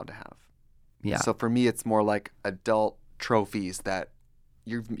wasn't allowed to have. Yeah. So for me, it's more like adult trophies that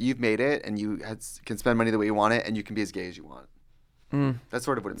you've made it, and you can spend money the way you want it, and you can be as gay as you want. That's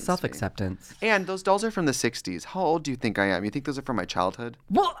sort of what it means. Self-acceptance. And those dolls are from the 60s. How old do you think I am? You think those are from my childhood?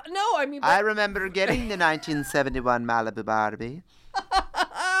 Well, no, I mean... I remember getting the 1971 Malibu Barbie.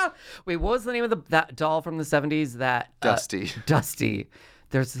 Wait, what was the name of that doll from the 70s? Dusty. Dusty.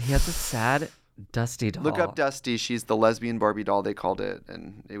 He has a sad Dusty doll. Look up Dusty. She's the lesbian Barbie doll, they called it,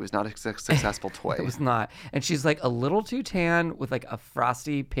 and it was not a successful toy. It was not. And she's like a little too tan with like a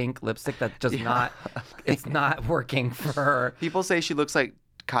frosty pink lipstick that does not, it's not working for her. People say she looks like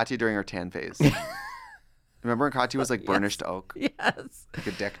Katya during her tan phase. Remember when Katya was like burnished oak? Yes. Like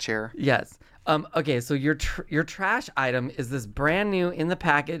a deck chair? Yes. Okay, so your trash item is this brand new in the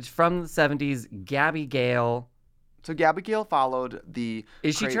package from the 70s, Gabby Gale. So Gabby Gale followed the...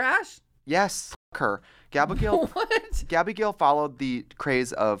 Is she trash? Yes. F*** her. Gabby Gale... What? Gabby Gale followed the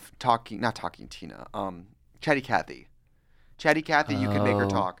craze of not talking Tina, Chatty Cathy. Chatty Cathy, you can make her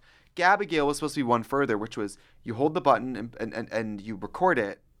talk. Gabby Gale was supposed to be one further, which was you hold the button and you record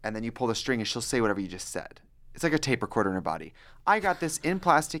it, and then you pull the string and she'll say whatever you just said. It's like a tape recorder in her body. I got this in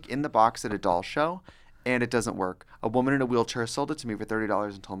plastic in the box at a doll show, and it doesn't work. A woman in a wheelchair sold it to me for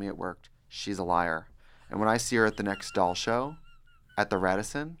 $30 and told me it worked. She's a liar. And when I see her at the next doll show at the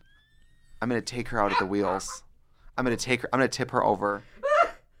Radisson, I'm going to take her out at the wheels. I'm going to tip her over.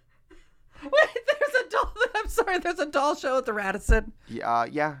 Wait, there's a doll show at the Radisson?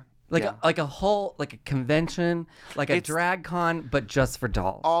 Yeah. Like a whole, like a convention, like a drag con, but just for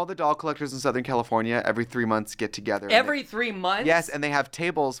dolls. All the doll collectors in Southern California every 3 months get together. Every 3 months? Yes, and they have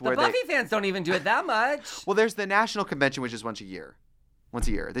tables where the Buffy fans don't even do it that much. Well, there's the national convention, which is once a year.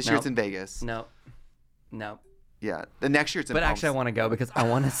 This year it's in Vegas. No. Yeah, the next year it's in But Palm actually, I want to go because I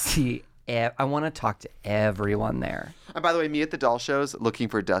want to see... I want to talk to everyone there. And by the way, me at the doll shows looking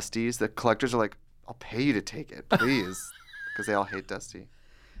for Dusties, the collectors are like, I'll pay you to take it, please. Because they all hate Dusty.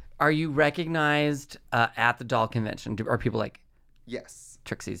 Are you recognized at the doll convention? Are people like, yes,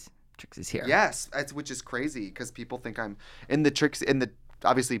 Trixie's here? Yes, which is crazy because people think I'm in the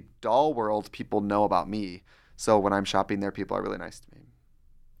obviously doll world. People know about me, so when I'm shopping there, people are really nice to me.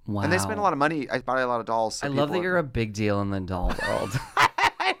 Wow. And they spend a lot of money. I buy a lot of dolls. So I love that you're a big deal in the doll world.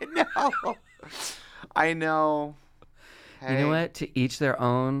 I know. Hey, You know what? To each their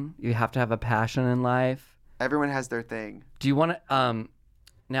own. You have to have a passion in life. Everyone has their thing. Do you want to?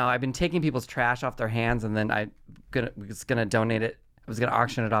 Now I've been taking people's trash off their hands, and then was gonna donate it. I was gonna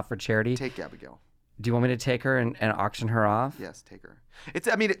auction it off for charity. Take Abigail. Do you want me to take her and auction her off? Yes, take her.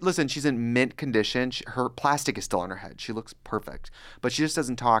 Listen, she's in mint condition. Her plastic is still on her head. She looks perfect, but she just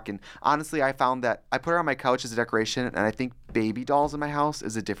doesn't talk. And honestly, I found that I put her on my couch as a decoration, and I think baby dolls in my house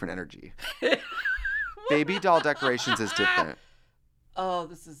is a different energy. Baby doll decorations is different. Oh,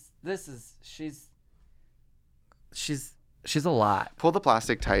 she's a lot. Pull the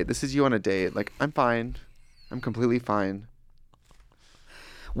plastic tight. This is you on a date. Like, I'm fine. I'm completely fine.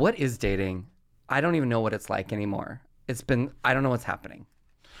 What is dating? I don't even know what it's like anymore. I don't know what's happening.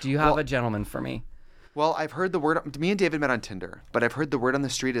 Do you have a gentleman for me? Well, I've heard the word, me and David met on Tinder, but I've heard the word on the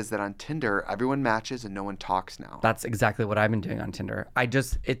street is that on Tinder, everyone matches and no one talks now. That's exactly what I've been doing on Tinder.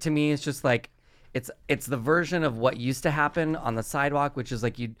 To me, it's just like, it's the version of what used to happen on the sidewalk, which is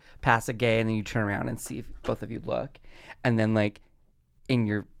like you'd pass a gay and then you turn around and see if both of you look. And then like in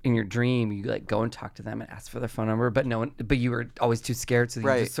your dream, you like go and talk to them and ask for their phone number, but you were always too scared. So you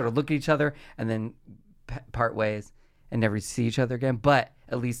just sort of look at each other and then part ways and never see each other again. But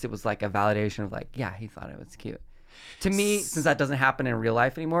at least it was like a validation of like, yeah, he thought it was cute. To me, since that doesn't happen in real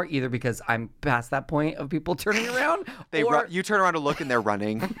life anymore, either because I'm past that point of people turning around, you turn around to look and they're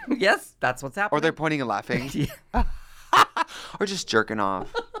running. Yes, that's what's happening. Or they're pointing and laughing. Or just jerking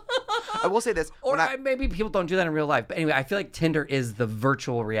off. I will say this. Maybe people don't do that in real life. But anyway, I feel like Tinder is the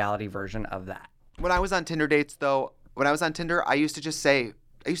virtual reality version of that. When I was on Tinder dates, though, I used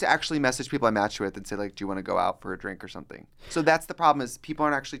to actually message people I matched with and say, like, do you want to go out for a drink or something? So that's the problem, is people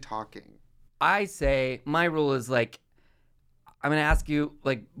aren't actually talking. I say, my rule is like, I'm going to ask you,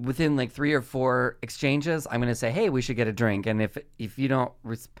 like, within like 3 or 4 exchanges, I'm going to say, hey, we should get a drink. And if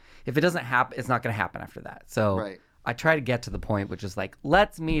it doesn't happen, it's not going to happen after that. So right. I try to get to the point, which is like,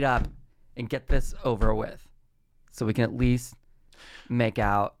 let's meet up and get this over with so we can at least make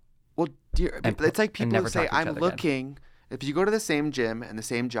out. Well, it's like people who say, I'm looking. If you go to the same gym and the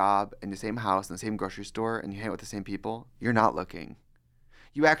same job and the same house and the same grocery store and you hang out with the same people, you're not looking.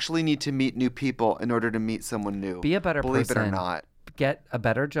 You actually need to meet new people in order to meet someone new. Be a better Believe person. it or not. Get a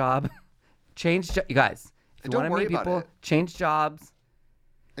better job. Change you guys. If you Don't want to worry meet about people, it. change jobs.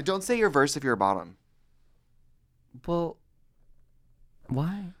 And don't say you're verse if you're a bottom. Well,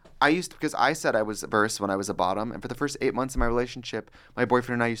 why? Because I said I was verse when I was a bottom. And for the first 8 months of my relationship, my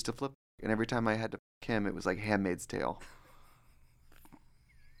boyfriend and I used to flip. And every time I had to f him, it was like Handmaid's Tale.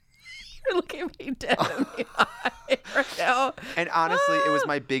 You're looking at me dead in the eye right now. And honestly, it was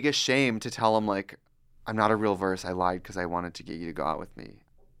my biggest shame to tell him, like, I'm not a real verse. I lied because I wanted to get you to go out with me.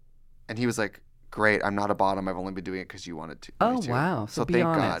 And he was like, great, I'm not a bottom. I've only been doing it because you wanted to. Oh, me to. wow. So be thank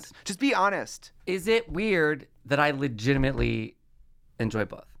honest. God. Just be honest. Is it weird that I legitimately enjoy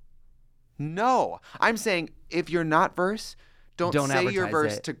both? No. I'm saying if you're not verse, don't say you're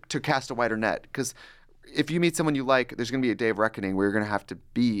advertise verse it. to cast a wider net. Because if you meet someone you like, there's going to be a day of reckoning where you're going to have to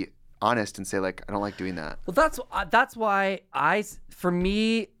be honest and say, like, I don't like doing that. Well, that's why for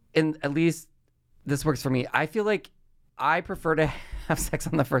me, and at least this works for me, I feel like I prefer to have sex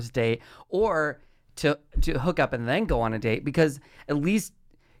on the first date or to hook up and then go on a date because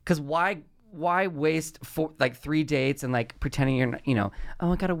why waste 3 dates and like pretending you're not,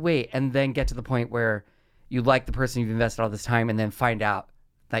 I gotta wait and then get to the point where you like the person you've invested all this time and then find out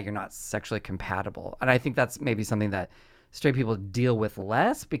that you're not sexually compatible. And I think that's maybe something that straight people deal with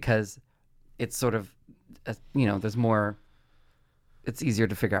less because it's sort of, there's more, it's easier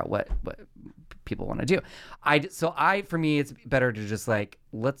to figure out what people want to do. For me, it's better to just like,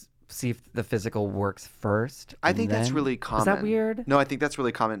 let's see if the physical works first. I think that's really common. Is that weird? No, I think that's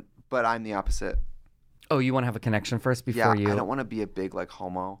really common, but I'm the opposite. Oh, you want to have a connection first before you? I don't want to be a big like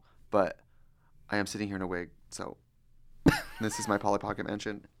homo, but I am sitting here in a wig, so this is my Polly Pocket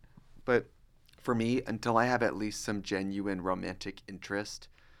mansion. But for me, until I have at least some genuine romantic interest,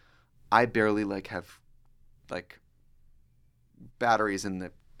 I barely like have like batteries in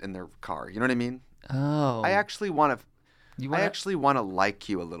their car. You know what I mean? Oh. I actually want to like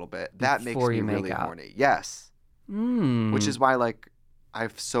you a little bit. That makes Before me you make really out. horny. Yes. Which is why like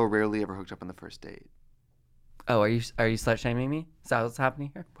I've so rarely ever hooked up on the first date. Oh, are you slut shaming me? Is that what's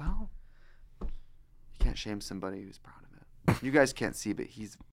happening here? Well, you can't shame somebody who's proud of it. You guys can't see, but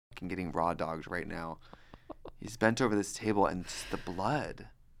he's fucking getting raw dogged right now. He's bent over this table and it's the blood.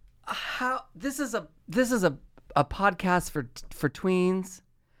 How this is a podcast for tweens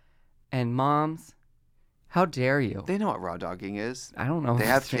and moms. How dare you? They know what raw dogging is. I don't know. They if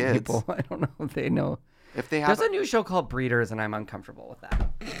have straight kids. People. I don't know if they know. If they have, There's a new show called Breeders, and I'm uncomfortable with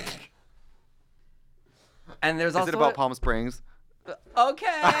that. And there's also is it about Palm Springs?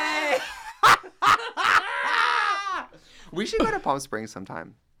 Okay. We should go to Palm Springs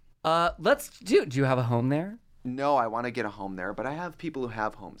sometime. Let's do. Do you have a home there? No, I want to get a home there, but I have people who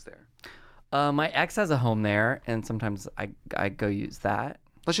have homes there. My ex has a home there, and sometimes I go use that.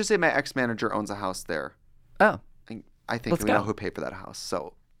 Let's just say my ex-manager owns a house there. Oh, I think Let's we know go. who paid for that house,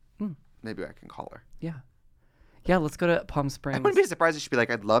 so maybe I can call her. yeah. Let's go to Palm Springs. I wouldn't be surprised if she'd be like,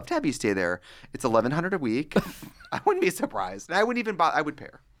 I'd love to have you stay there. It's $1,100 a week. I wouldn't be surprised. And I wouldn't even I would pay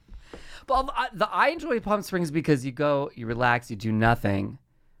her. Well, I enjoy Palm Springs because you go, you relax, you do nothing.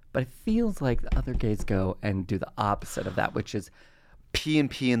 But it feels like the other gays go and do the opposite of that, which is Pee in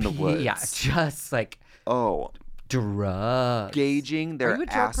the woods. yeah, just like drugs. Gauging their Are you a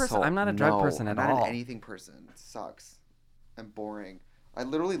drug person? asshole. I'm not a drug person at I'm not all. an anything person. It sucks. I'm boring. I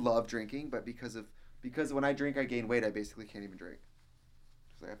literally love drinking, but because when I drink, I gain weight. I basically can't even drink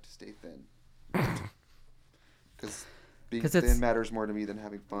because I have to stay thin. Because being 'Cause it's- thin matters more to me than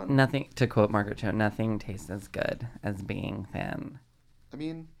having fun. Nothing, to quote Margaret Cho, nothing tastes as good as being thin. I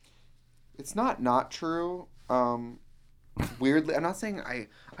mean, it's not true. Weirdly, I'm not saying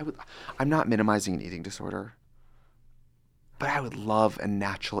I'm not minimizing an eating disorder, but I would love a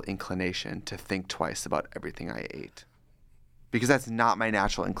natural inclination to think twice about everything I ate, because that's not my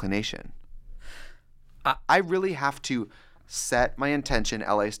natural inclination. I really have to set my intention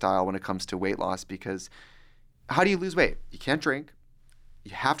LA style when it comes to weight loss, because how do you lose weight? You can't drink.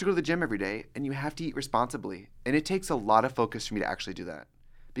 You have to go to the gym every day, and you have to eat responsibly. And it takes a lot of focus for me to actually do that,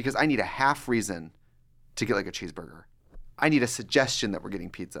 because I need a half reason to get like a cheeseburger. I need a suggestion that we're getting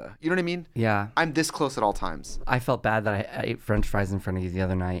pizza. You know what I mean? Yeah. I'm this close at all times. I felt bad that I ate French fries in front of you the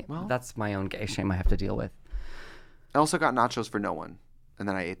other night. Well- That's my own gay shame I have to deal with. I also got nachos for no one, and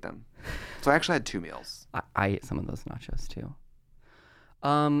then I ate them. So I actually had 2 meals. I ate some of those nachos too.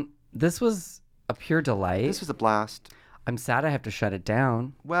 This was a pure delight. This was a blast. I'm sad I have to shut it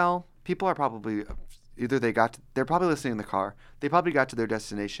down. Well, people are probably they're probably listening in the car. They probably got to their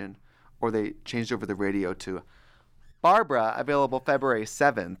destination, or they changed over the radio to Barbara, available February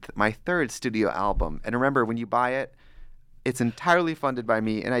 7th, my third studio album. And remember, when you buy it, it's entirely funded by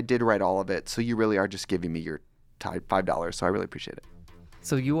me, and I did write all of it. So you really are just giving me your $5. So I really appreciate it.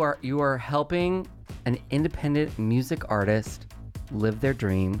 So you are helping an independent music artist live their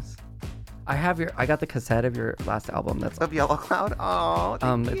dreams. I got the cassette of your last album. That's Of Yellow Cloud? Oh,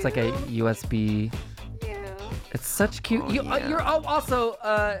 thank you. it's like a USB. It's such cute. You're also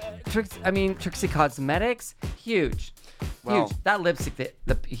Trixie Cosmetics, huge. Wow. Huge. That lipstick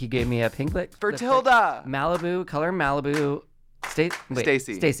that he gave me a pink lip. For lipstick. Tilda. Malibu, color Malibu.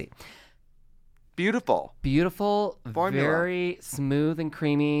 Stacy. Beautiful. Beautiful, Formula. very smooth and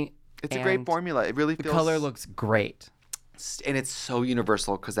creamy. It's a great formula. It really The feels... color looks great. And it's so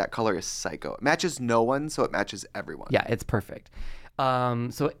universal because that color is psycho. It matches no one, so it matches everyone. Yeah, it's perfect.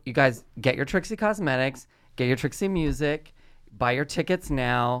 So you guys get your Trixie Cosmetics, get your Trixie Music, buy your tickets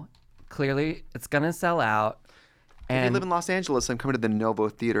now. Clearly, it's gonna sell out. If you And live in Los Angeles, I'm coming to the Novo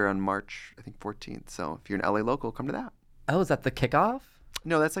Theater on March, I think, 14th. So if you're an LA local, come to that. oh, is that the kickoff?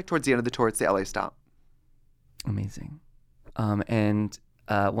 No, that's like towards the end of the tour. It's the LA stop. Amazing. And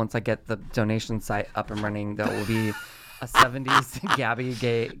once I get the donation site up and running, there will be a 70s Gabby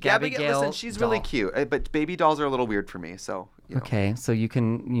Gale. Listen, she's really doll. cute, but baby dolls are a little weird for me. So you know. Okay, so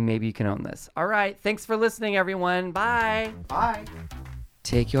maybe you can own this. All right, thanks for listening, everyone. Bye. Bye.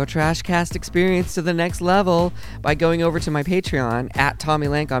 Take your Trashcast experience to the next level by going over to my Patreon at Tommy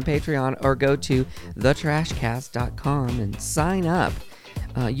Lank on Patreon, or go to thetrashcast.com and sign up.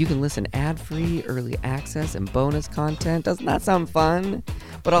 You can listen ad-free, early access, and bonus content. Doesn't that sound fun?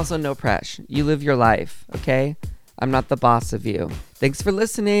 But also no pressure. You live your life, okay? I'm not the boss of you. Thanks for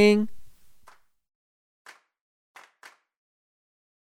listening.